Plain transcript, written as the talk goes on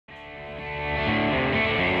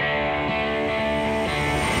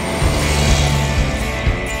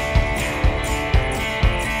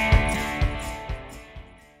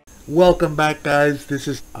Welcome back, guys. This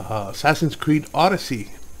is Assassin's Creed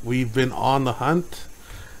Odyssey. We've been on the hunt.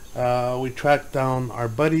 We tracked down our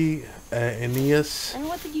buddy Aeneas. And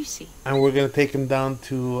what did you see? And we're going to take him down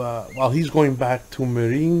to, well, he's going back to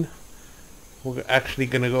Marine. We're actually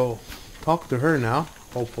going to go talk to her now,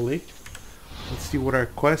 hopefully. Let's see what our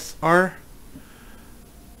quests are.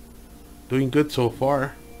 Doing good so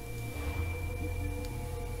far.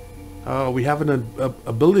 We have an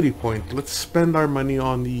ability point. Let's spend our money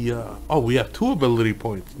on the... oh, we have 2 ability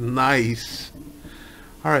points. Nice.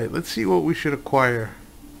 Alright, let's see what we should acquire.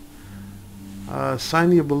 Assign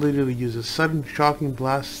the ability to use a sudden shocking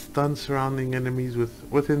blast, stun surrounding enemies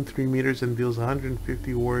within 3 meters and deals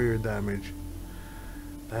 150 warrior damage.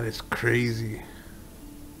 That is crazy.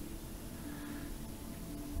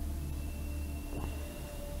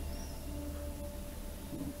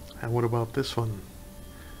 And what about this one?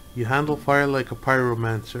 You handle fire like a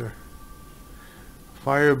pyromancer.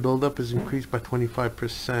 Fire buildup is increased by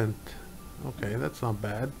 25%. Okay, that's not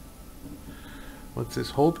bad. What's this?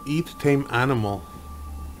 Hold E to tame animal.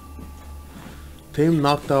 Tame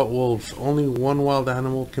knocked out wolves. Only one wild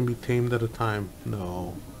animal can be tamed at a time.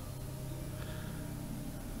 No.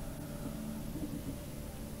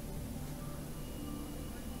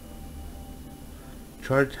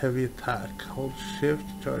 Charge heavy attack. Hold shift,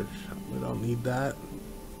 charge. We don't need that.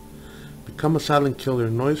 Become a silent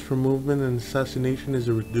killer. Noise for movement and assassination is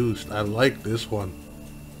reduced. I like this one.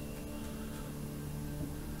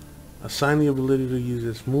 Assign the ability to use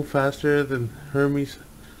this. Move faster than Hermes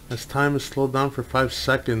as time is slowed down for 5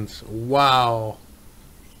 seconds. Wow.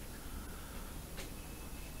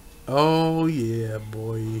 Oh yeah,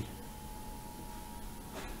 boy.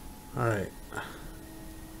 Alright.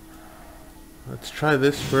 Let's try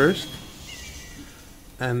this first.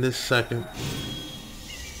 And this second.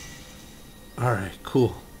 Alright,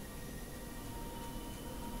 cool.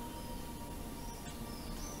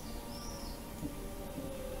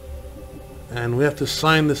 And we have to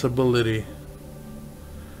sign this ability.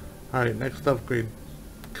 Alright, next upgrade.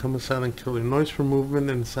 Become a silent killer. Noise for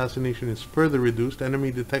movement and assassination is further reduced.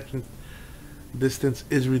 Enemy detection distance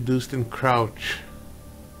is reduced in crouch.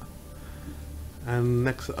 And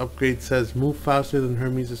next upgrade says move faster than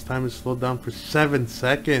Hermes as time is slowed down for 7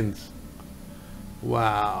 seconds.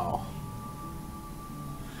 Wow.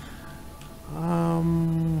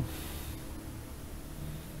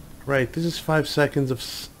 Right, this is 5 seconds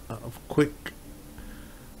of quick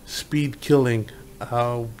speed killing.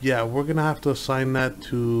 Yeah, we're gonna have to assign that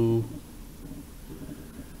to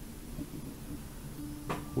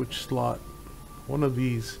which slot? One of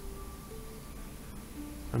these,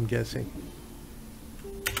 I'm guessing.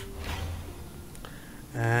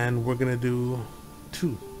 And we're gonna do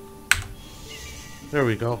 2. There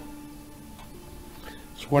we go.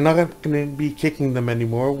 So we're not gonna be kicking them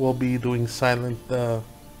anymore. We'll be doing silent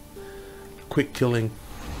quick killing.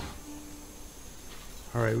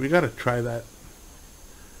 Alright, we gotta try that.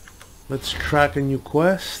 Let's track a new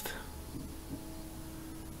quest.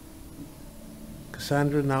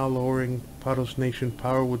 Cassandra now lowering Pados Nation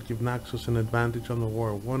power would give Naxos an advantage on the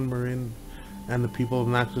war. One Marine and the people of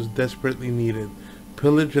Naxos desperately needed.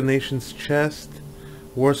 Pillage a nation's chest.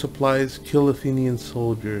 War supplies. Kill Athenian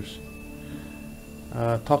soldiers.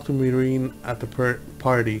 Talk to Marine at the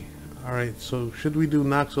party. Alright, so should we do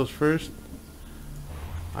Naxos first?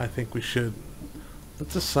 I think we should.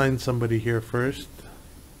 Let's assign somebody here first.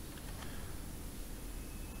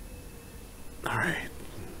 Alright.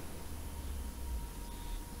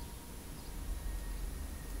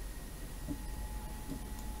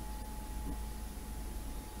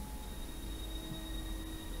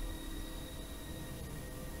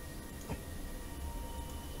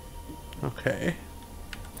 Okay.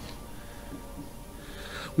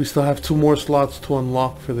 We still have 2 more slots to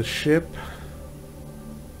unlock for the ship.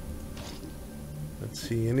 Let's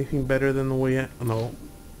see, anything better than the way no.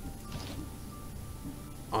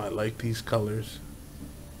 Oh, I like these colors.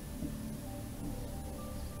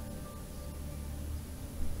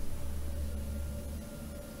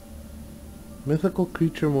 Mythical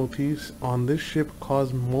creature motifs on this ship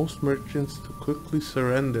cause most merchants to quickly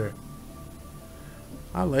surrender.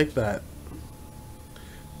 I like that.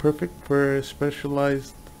 Perfect for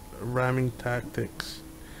specialized ramming tactics.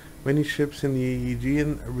 Many ships in the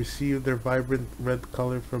Aegean receive their vibrant red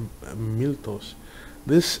color from Miltos.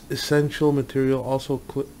 This essential material also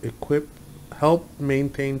helped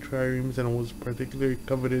maintain triremes and was particularly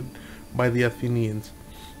coveted by the Athenians.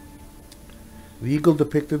 The eagle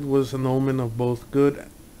depicted was an omen of both good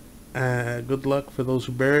luck for those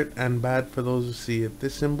who bear it and bad for those who see it.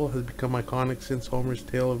 This symbol has become iconic since Homer's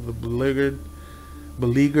tale of the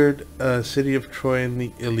Beleaguered city of Troy in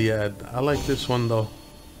the Iliad. I like this one though.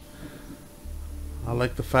 I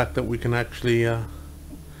like the fact that we can actually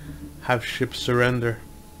have ships surrender.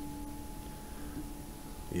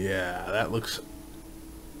 Yeah, that looks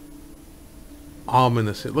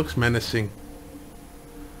ominous. It looks menacing.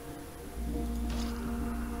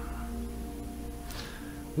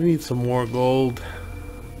 We need some more gold.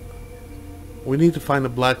 We need to find a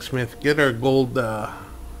blacksmith. Get our gold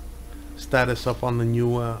status up on the new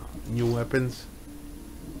weapons.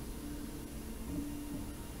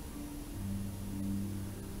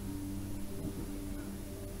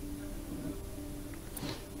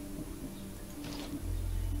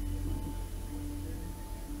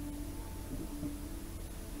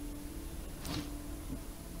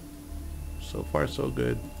 So far so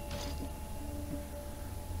good.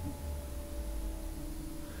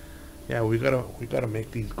 Yeah, we gotta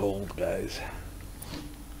make these gold, guys.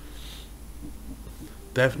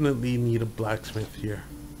 Definitely need a blacksmith here.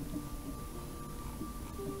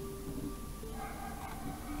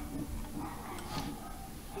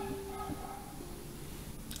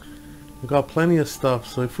 We got plenty of stuff,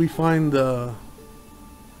 so if we find a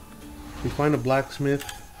blacksmith,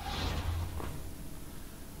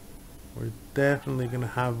 we're definitely gonna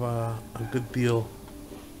have a good deal.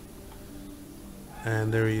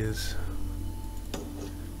 And there he is.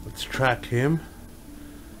 Let's track him.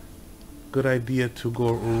 Good idea to go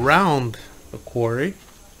around the quarry.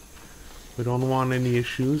 We don't want any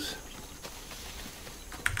issues.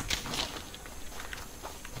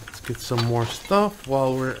 Let's get some more stuff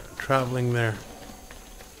while we're traveling there.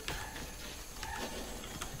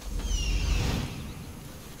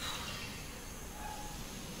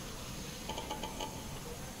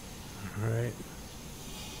 Alright.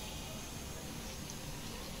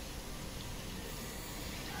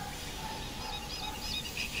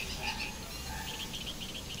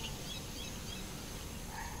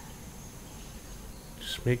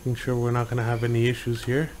 Making sure we're not going to have any issues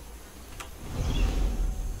here.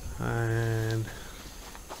 And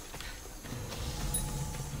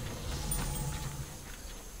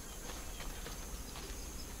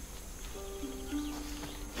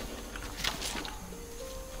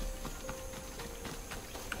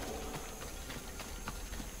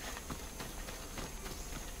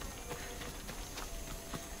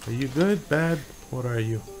are you good? Bad? What are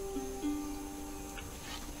you?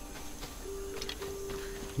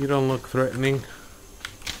 You don't look threatening.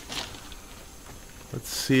 Let's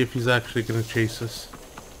see if he's actually gonna chase us.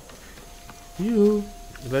 You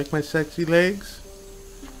like my sexy legs?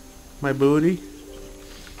 My booty?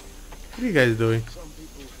 What are you guys doing?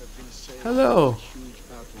 Hello.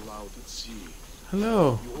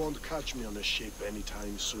 Hello. You won't catch me on a ship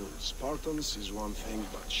anytime soon. Spartans is one thing,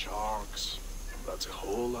 but sharks, that's a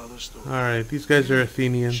whole other story. Alright, these guys are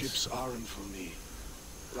Athenians. Ships aren't for me.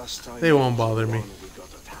 Last time they won't bother me. we got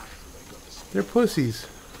attacked. They're pussies.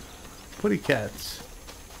 Putty cats.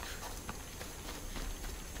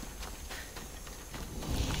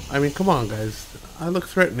 I mean, come on, guys. I look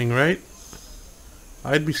threatening, right?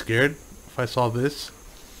 I'd be scared if I saw this.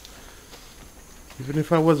 Even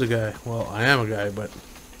if I was a guy. Well, I am a guy, but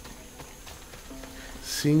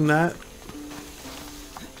seeing that,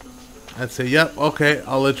 I'd say, yep, okay,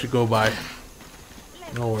 I'll let you go by.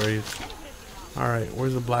 No worries. Alright,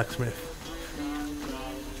 where's the blacksmith?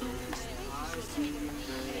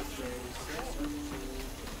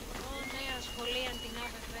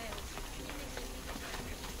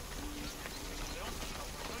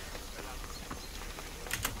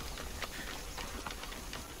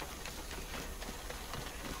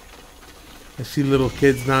 I see little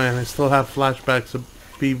kids now and I still have flashbacks of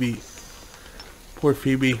Phoebe. Poor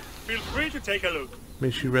Phoebe. Feel free to take a look.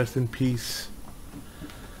 May she rest in peace.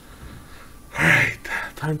 Alright,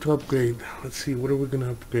 time to upgrade. Let's see, what are we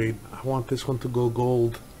gonna upgrade? I want this one to go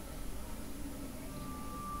gold.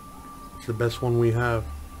 It's the best one we have.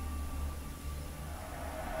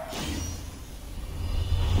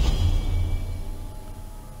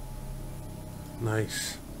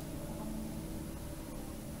 Nice.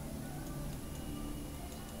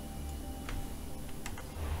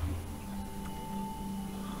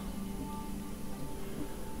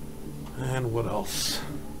 And what else?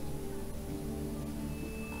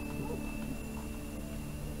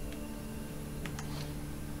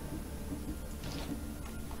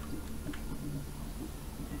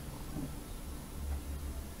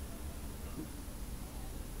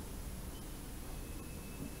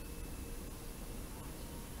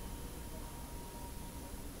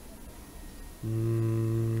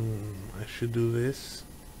 I should do this.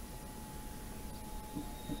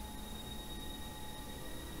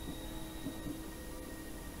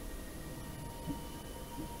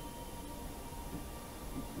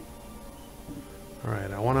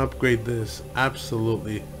 upgrade this.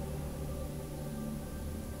 Absolutely.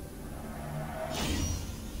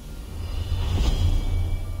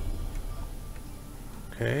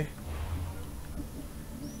 Okay.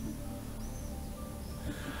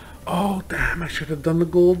 Oh, damn, I should have done the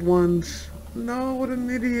gold ones. No, what an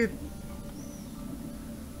idiot.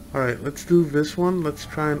 Alright, let's do this one. Let's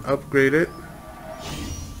try and upgrade it.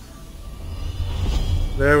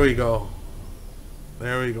 There we go.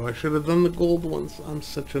 There we go. I should have done the gold ones. I'm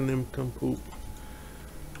such a nincompoop.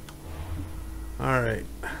 Alright.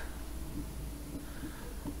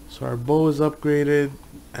 So our bow is upgraded,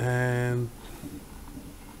 and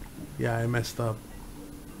yeah, I messed up.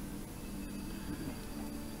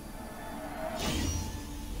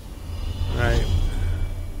 Right.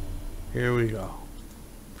 Here we go.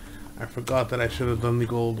 I forgot that I should have done the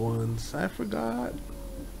gold ones. I forgot.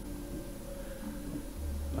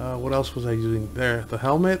 What else was I using? There, the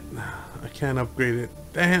helmet. I can't upgrade it.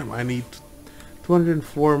 Damn, I need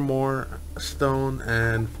 204 more stone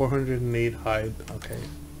and 408 hide. Okay.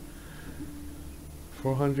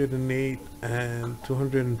 408 and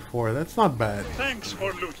 204. That's not bad. Thanks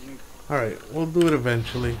for looking. Alright, we'll do it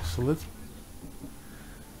eventually. So let's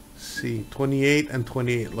see. 28 and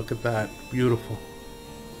 28. Look at that. Beautiful.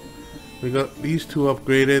 We got these two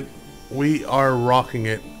upgraded. We are rocking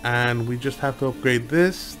it. And we just have to upgrade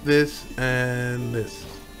this, this, and this.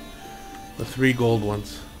 The 3 gold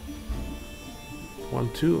ones.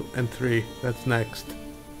 1, 2, and 3. That's next.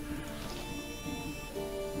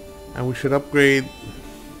 And we should upgrade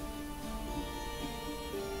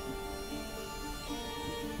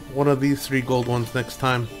one of these 3 gold ones next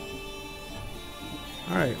time.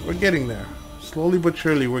 Alright, we're getting there. Slowly but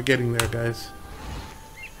surely we're getting there, guys.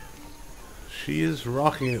 She is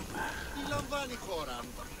rocking it.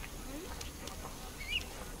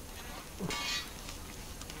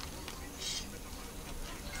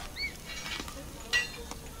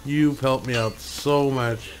 You've helped me out so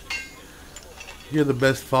much. You're the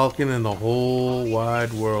best falcon in the whole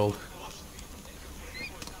wide world.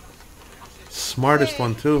 Smartest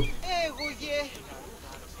one too.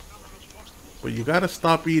 But you gotta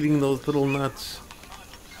stop eating those little nuts.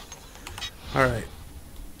 Alright.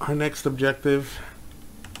 Our next objective.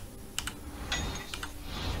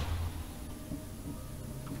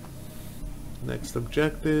 Next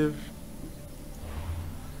objective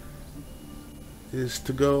is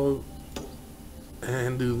to go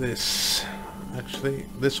and do this. Actually,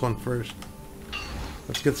 this one first.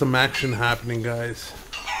 Let's get some action happening, guys.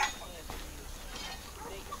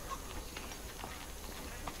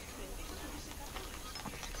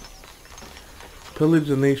 Pillage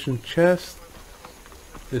the nation chest.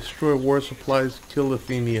 Destroy war supplies. Kill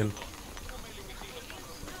Athenian.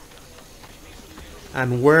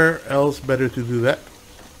 And where else better to do that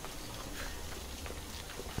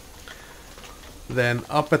than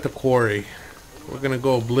up at the quarry? We're gonna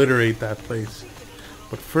go obliterate that place.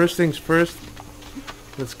 But first things first,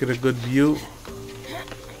 let's get a good view.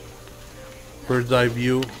 Bird's eye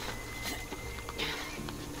view.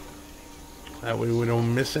 That way we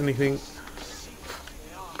don't miss anything.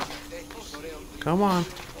 Come on.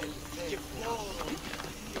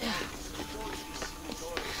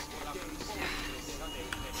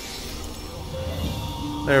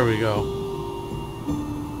 There we go.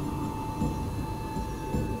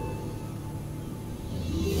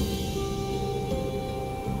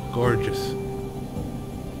 Gorgeous.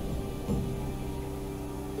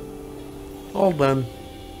 All done.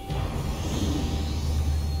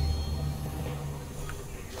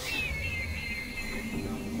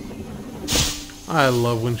 I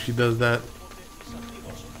love when she does that.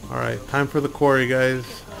 Alright, time for the quarry, guys.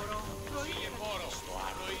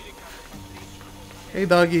 Hey,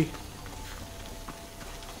 doggy.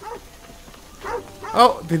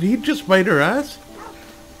 Oh, did he just bite her ass?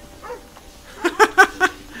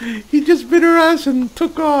 He just bit her ass and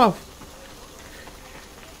took off.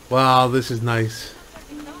 Wow, this is nice.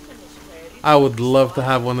 I would love to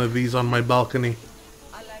have one of these on my balcony.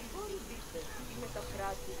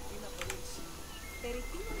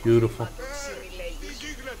 Beautiful.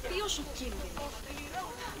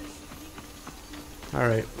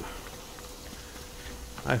 Alright.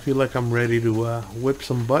 I feel like I'm ready to whip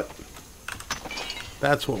some butt.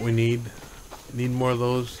 That's what we need. Need more of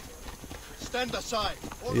those. Stand aside.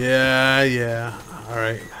 Yeah.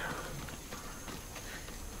 Alright.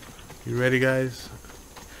 You ready, guys?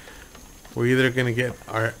 We're either gonna get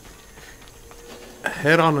our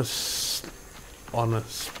head on a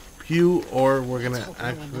spew, or we're gonna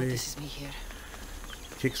actually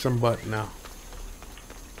kick some butt now.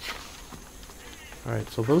 Alright,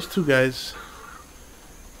 so those two guys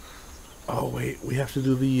Oh wait, we have to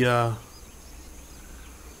do the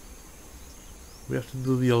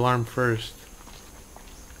alarm first.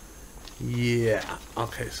 Yeah.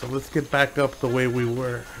 Okay, so let's get back up the way we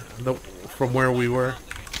were, from where we were.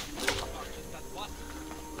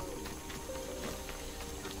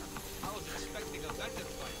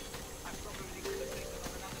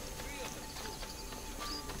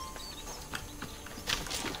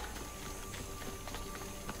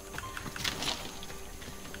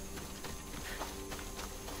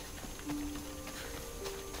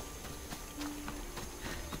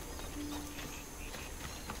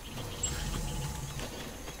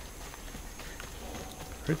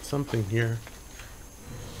 Heard something here.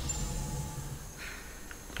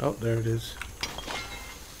 Oh, there it is.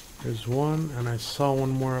 There's one, and I saw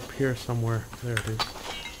one more up here somewhere. There it is.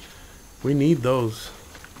 We need those.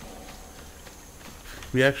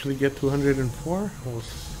 We actually get 204?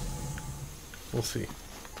 We'll see.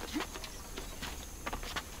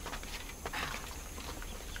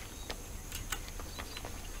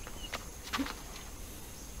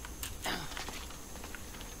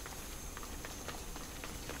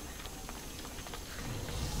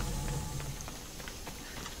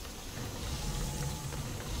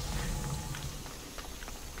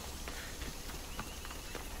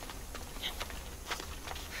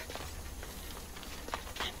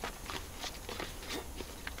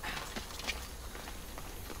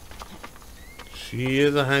 She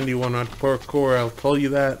is a handy one on parkour, I'll tell you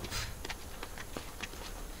that.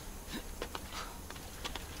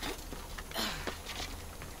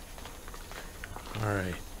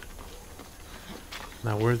 Alright.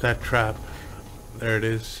 Now where's that trap? There it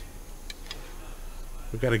is.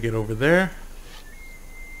 We gotta get over there.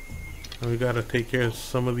 And we gotta take care of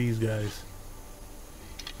some of these guys.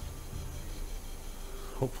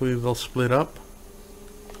 Hopefully they'll split up.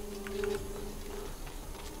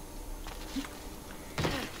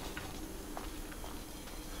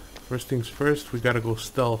 First things first, we gotta go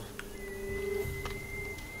stealth.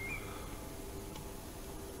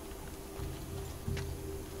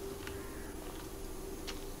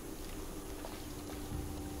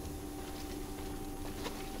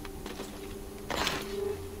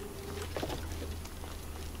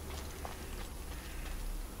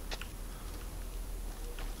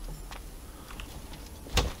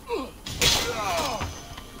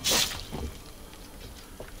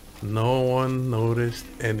 No one noticed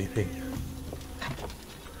anything.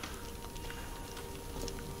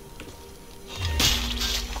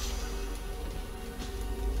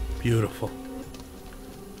 Beautiful.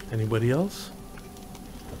 Anybody else?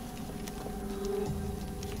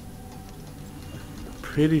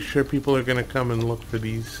 Pretty sure people are gonna come and look for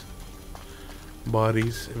these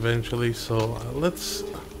bodies eventually, so let's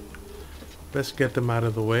get them out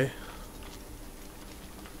of the way.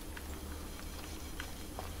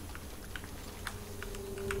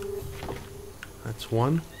 That's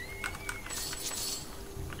one.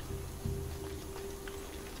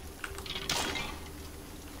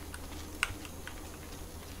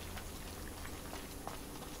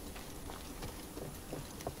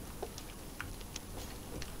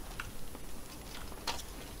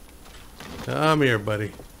 Come here,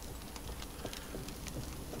 buddy.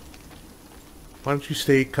 Why don't you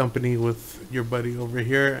stay company with your buddy over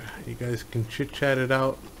here? You guys can chit-chat it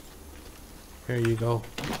out. Here you go.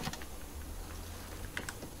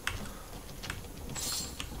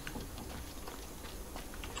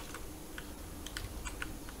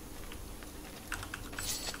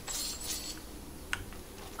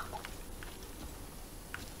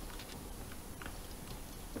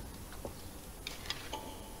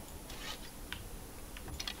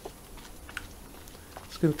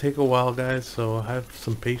 It's gonna take a while, guys, so have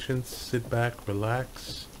some patience, sit back,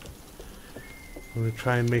 relax. I'm gonna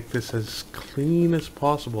try and make this as clean as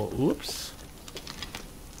possible. Oops.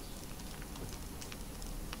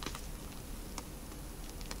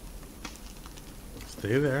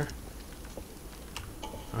 Stay there.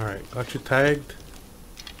 Alright, got you tagged.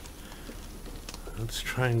 Let's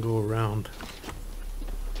try and go around.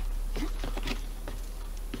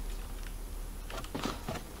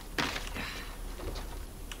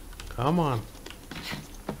 Come on.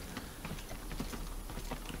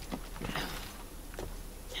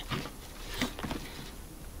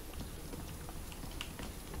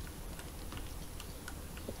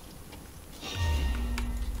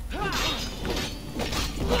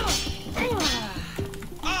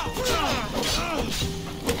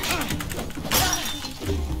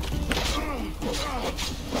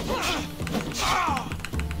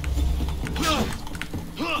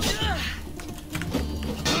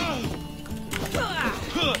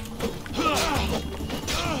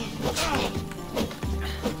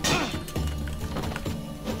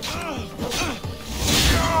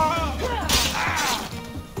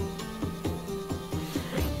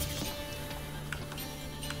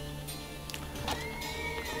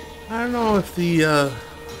 don't know if the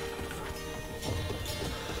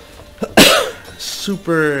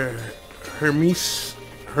super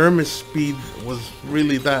Hermes speed was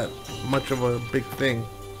really that much of a big thing.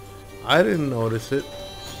 I didn't notice it.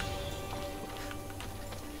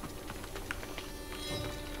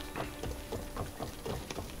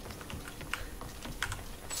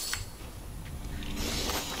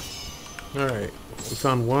 Alright, we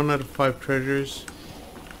found 1 out of 5 treasures.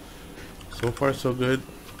 So far so good.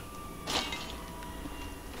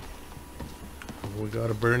 We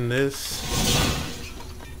gotta burn this.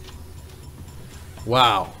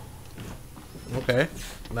 Wow. Okay,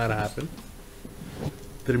 that happened.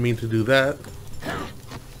 Didn't mean to do that.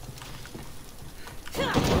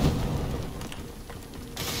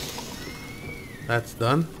 That's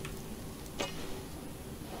done.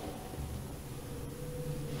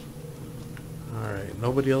 Alright,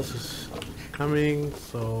 nobody else is coming,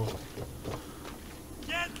 so...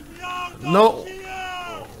 No!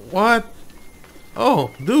 What?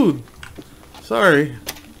 Oh, dude! Sorry.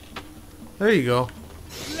 There you go.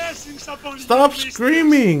 Stop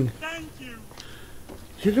screaming! Thank you.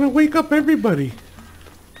 You're gonna wake up everybody.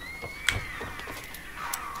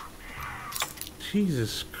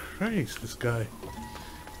 Jesus Christ, this guy.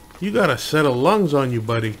 You got a set of lungs on you,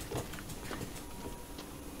 buddy.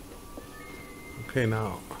 Okay,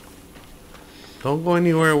 now. Don't go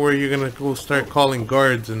anywhere where you're gonna go start calling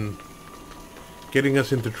guards and getting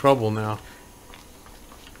us into trouble now.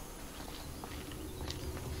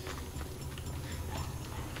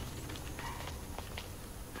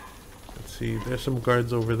 Let's see, there's some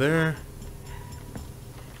guards over there.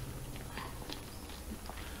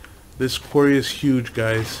 This quarry is huge,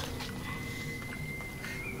 guys.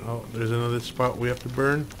 Oh, there's another spot we have to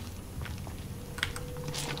burn.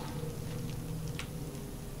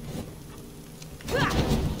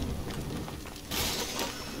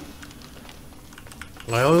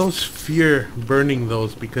 I always fear burning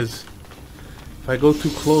those because if I go too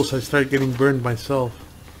close, I start getting burned myself.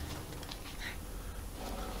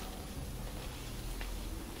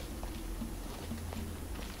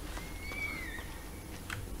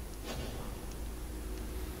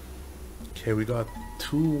 Okay, we got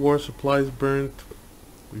 2 war supplies burnt.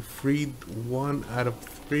 We freed 1 out of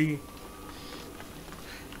 3.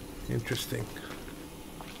 Interesting.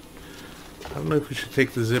 I don't know if we should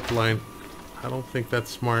take the zip line. I don't think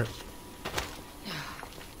that's smart.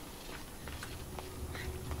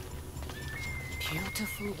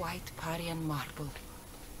 Beautiful white Parian marble.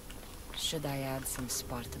 Should I add some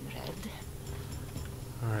Spartan red?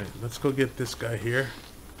 Alright, let's go get this guy here.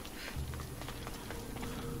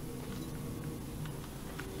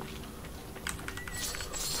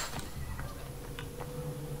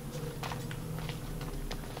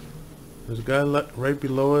 There's a guy right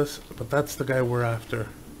below us, but that's the guy we're after.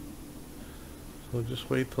 So just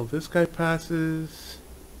wait till this guy passes.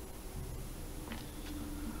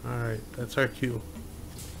 Alright, that's our cue.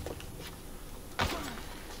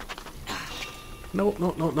 No,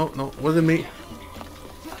 no, no, no, no, wasn't me.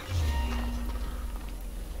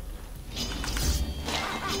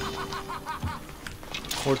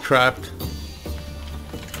 We're trapped.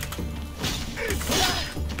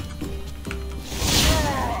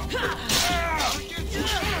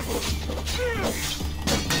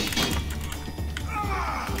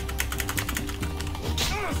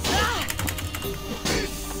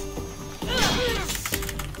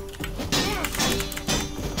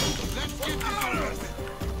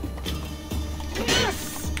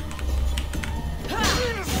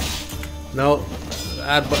 No, the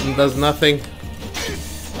add button does nothing.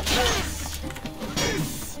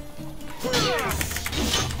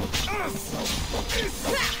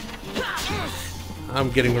 I'm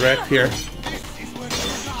getting wrecked here.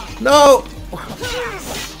 No!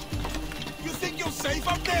 You think you're safe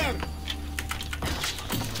up there?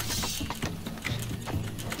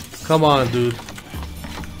 Come on, dude.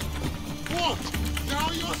 What? Now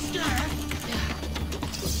you're scared?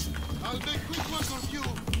 I'll make quick work of you.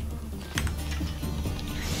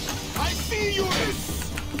 I see you!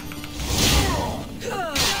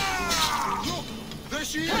 Look, there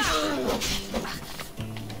she is!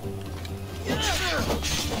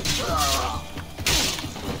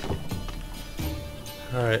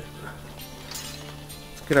 Alright.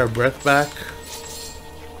 Let's get our breath back.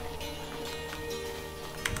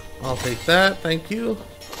 I'll take that, thank you.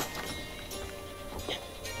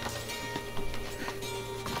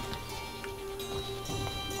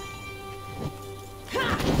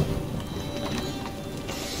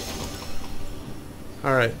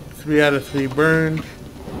 Alright, 3 out of 3 burned.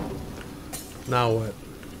 Now what?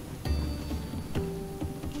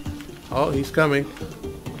 Oh, he's coming.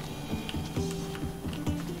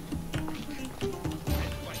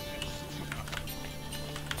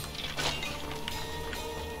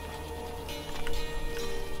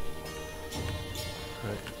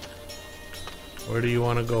 Where do you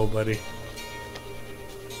want to go, buddy?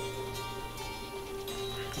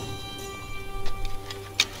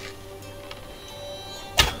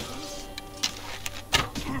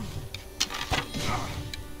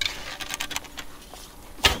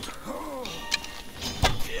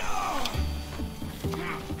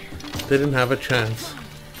 Didn't have a chance.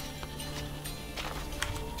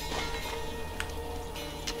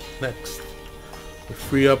 Next, we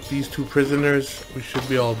free up these two prisoners. We should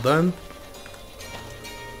be all done.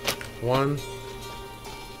 One.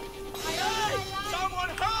 Someone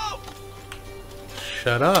help!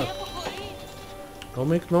 Shut up. Don't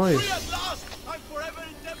make noise. We at last! I'm forever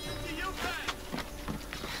indebted to you, man!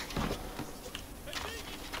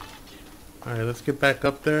 Alright, let's get back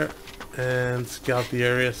up there and scout the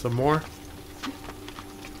area some more.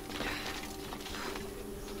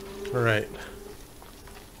 Alright.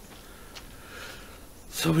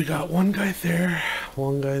 So we got one guy there,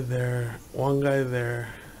 one guy there, one guy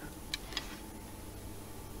there.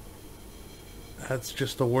 That's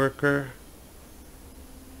just a worker.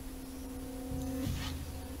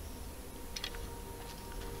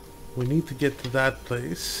 We need to get to that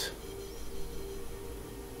place.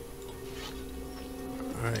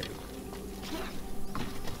 Alright.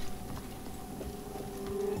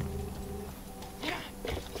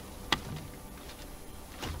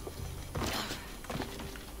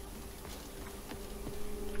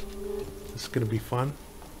 This is gonna be fun.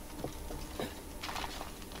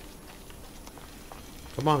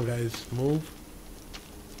 Come on, guys, move.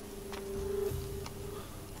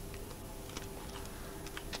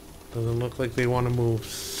 Doesn't look like they want to move,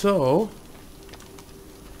 so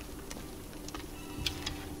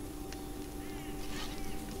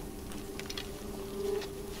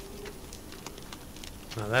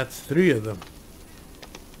now that's 3 of them.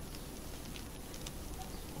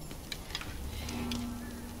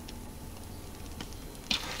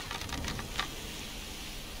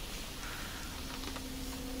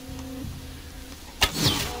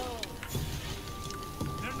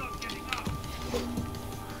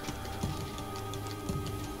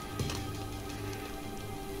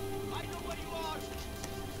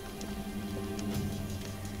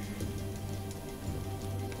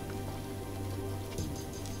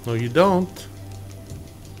 No, you don't.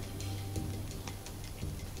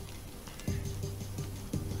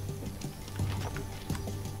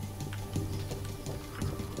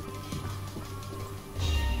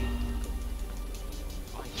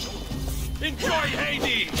 Enjoy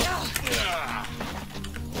Hades!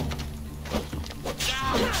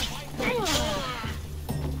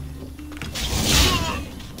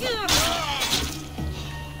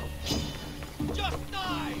 Just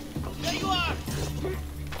die! There you are!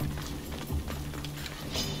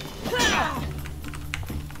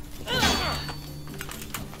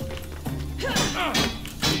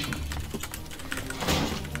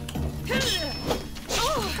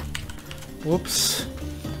 Whoops.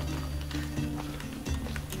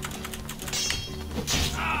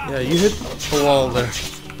 Yeah, you hit the wall there.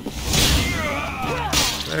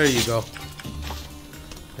 There you go.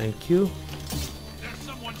 Thank you. There's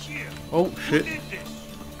someone here. Oh, shit. Who did this?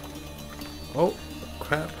 Oh,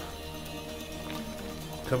 crap.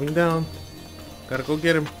 Coming down. Gotta go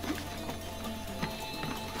get him.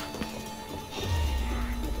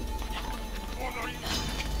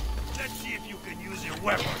 Let's see if you can use your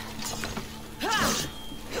weapon.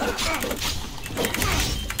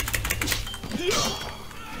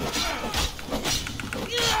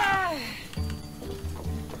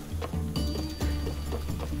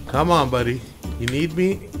 Come on, buddy. You need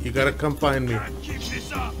me? You gotta come find me. Keep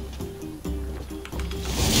this up.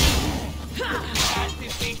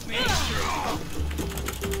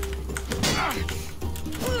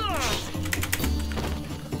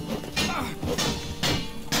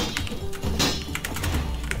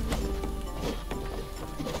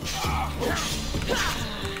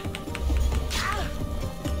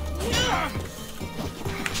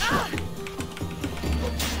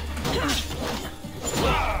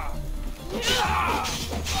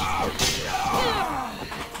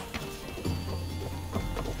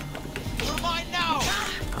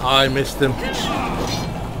 Oh, I missed him.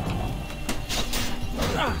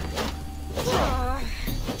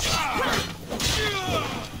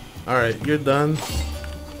 Alright, you're done.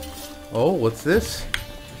 Oh, what's this?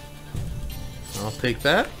 I'll take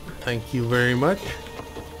that. Thank you very much.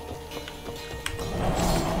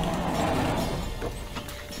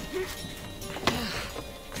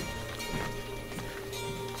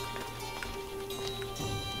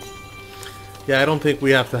 Yeah, I don't think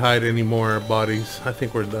we have to hide any more bodies. I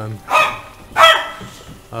think we're done.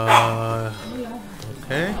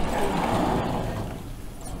 Okay.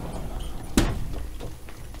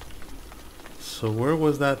 So where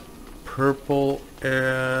was that purple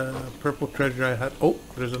treasure I had? Oh,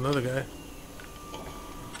 there's another guy.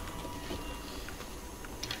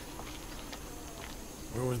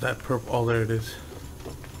 Where was that purple? Oh, there it is.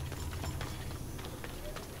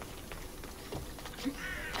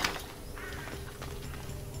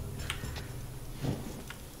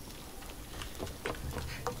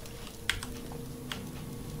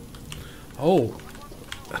 Oh.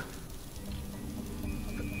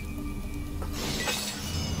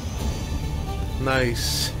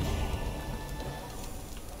 Nice.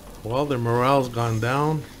 Well, their morale's gone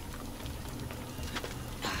down.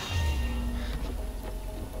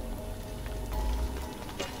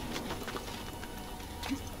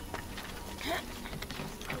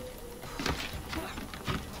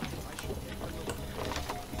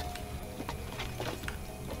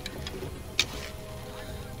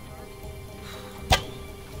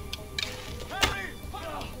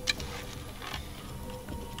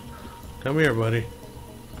 Come here, buddy.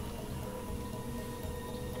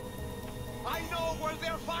 I know where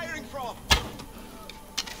they're firing from.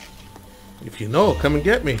 If you know, come and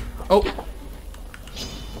get me. Oh.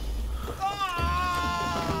 Ah!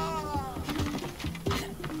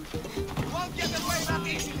 Won't get away that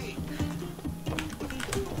easily.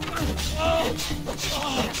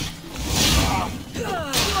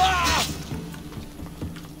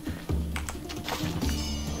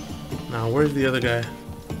 Now, where's the other guy?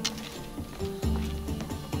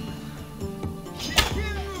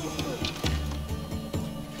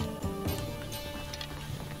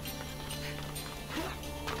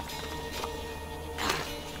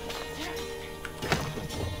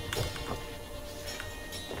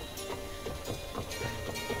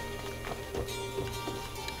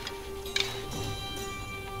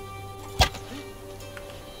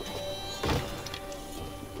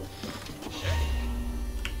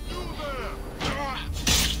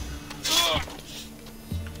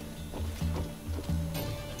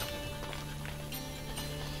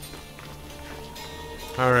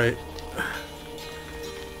 Alright.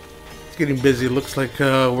 It's getting busy. Looks like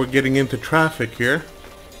we're getting into traffic here.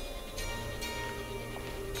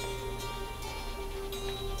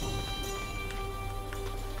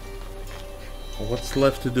 What's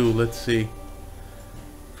left to do? Let's see.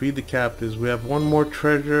 Feed the captives. We have one more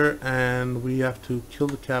treasure and we have to kill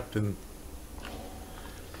the captain.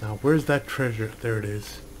 Now, where's that treasure? There it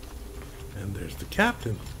is. And there's the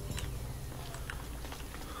captain.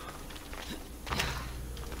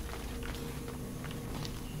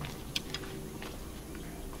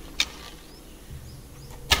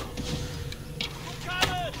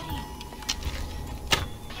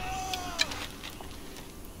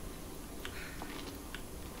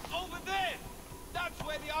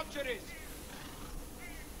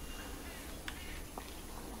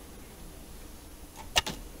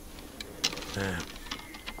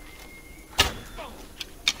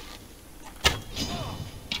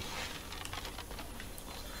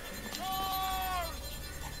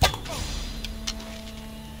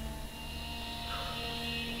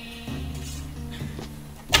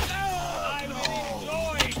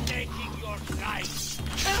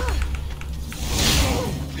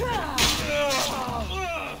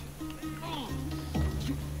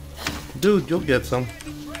 Dude, you'll get some.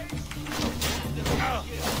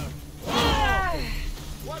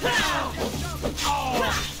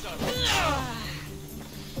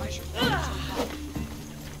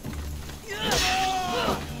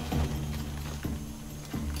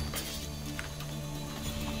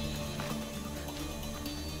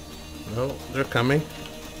 No, they're coming.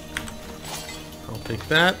 I'll take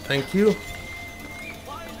that, thank you.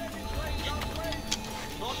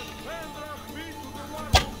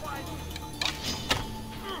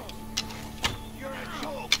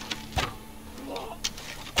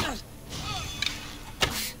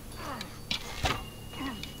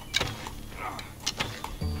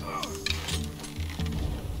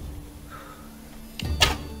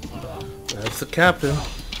 That's the captain.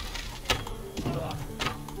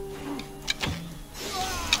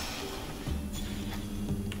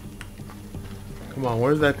 Come on,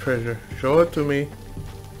 where's that treasure? Show it to me.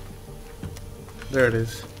 There it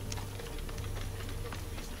is.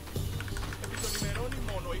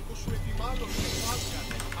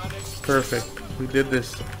 Perfect. We did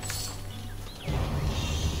this.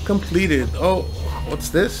 Completed. Oh, what's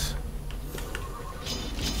this?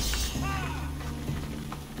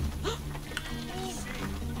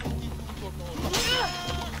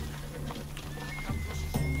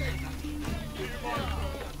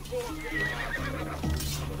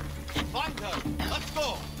 Let's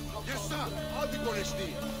go. Yes, sir. I'll be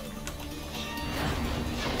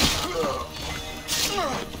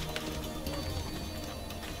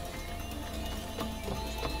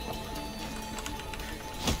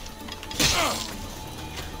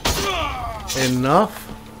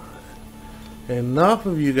Enough. Enough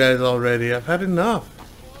of you guys already. I've had enough.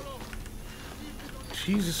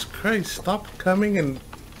 Jesus Christ, stop coming and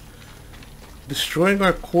destroying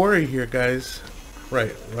our quarry here, guys.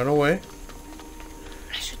 Right, run away.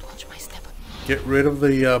 I should watch my step. Get rid of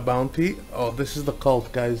the bounty. Oh, this is the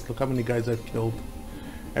cult, guys. Look how many guys I've killed.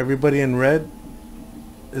 Everybody in red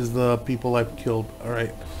is the people I've killed.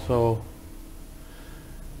 Alright, so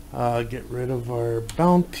get rid of our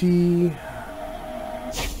bounty.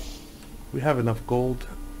 We have enough gold,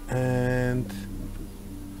 and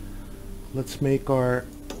let's make our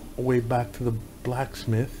way back to the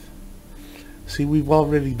blacksmith. See, we've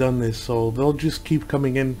already done this, so they'll just keep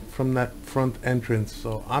coming in from that front entrance.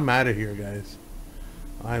 So I'm out of here, guys.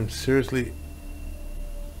 I'm seriously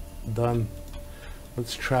done.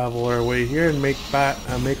 Let's travel our way here and make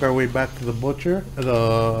our way back to the butcher,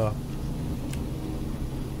 the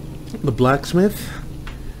blacksmith.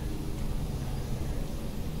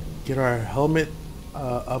 Get our helmet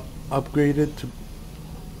upgraded to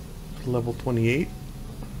level 28,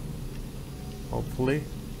 hopefully,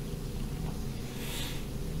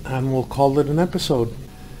 and we'll call it an episode.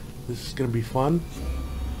 This is gonna be fun.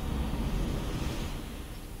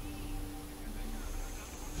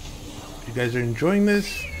 If you guys are enjoying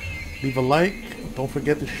this, leave a like, don't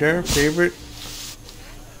forget to share, favorite,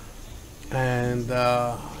 and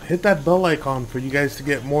hit that bell icon for you guys to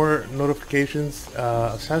get more notifications.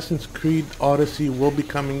 Assassin's Creed Odyssey will be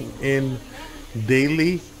coming in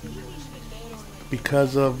daily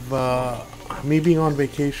because of me being on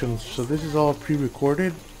vacation, so this is all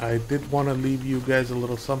pre-recorded. I did want to leave you guys a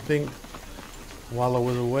little something while I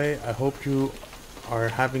was away. I hope you are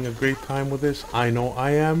having a great time with this. I know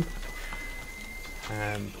I am,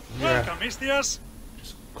 and yeah, just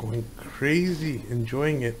going crazy,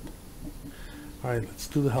 enjoying it. Alright, let's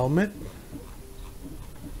do the helmet.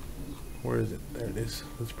 Where is it? There it is.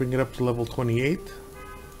 Let's bring it up to level 28.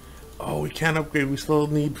 Oh, we can't upgrade. We still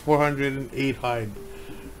need 408 hide.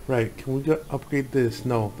 Right, can we upgrade this?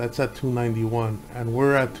 No, that's at 291, and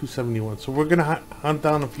we're at 271. So we're gonna hunt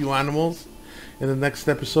down a few animals in the next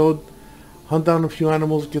episode. Hunt down a few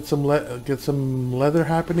animals, get some leather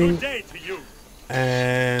happening,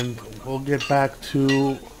 and we'll get back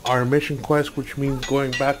to our mission quest, which means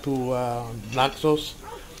going back to Naxos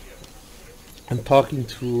and talking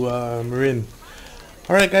to Marin.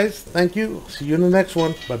 Alright guys, thank you. See you in the next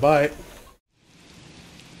one. Bye bye.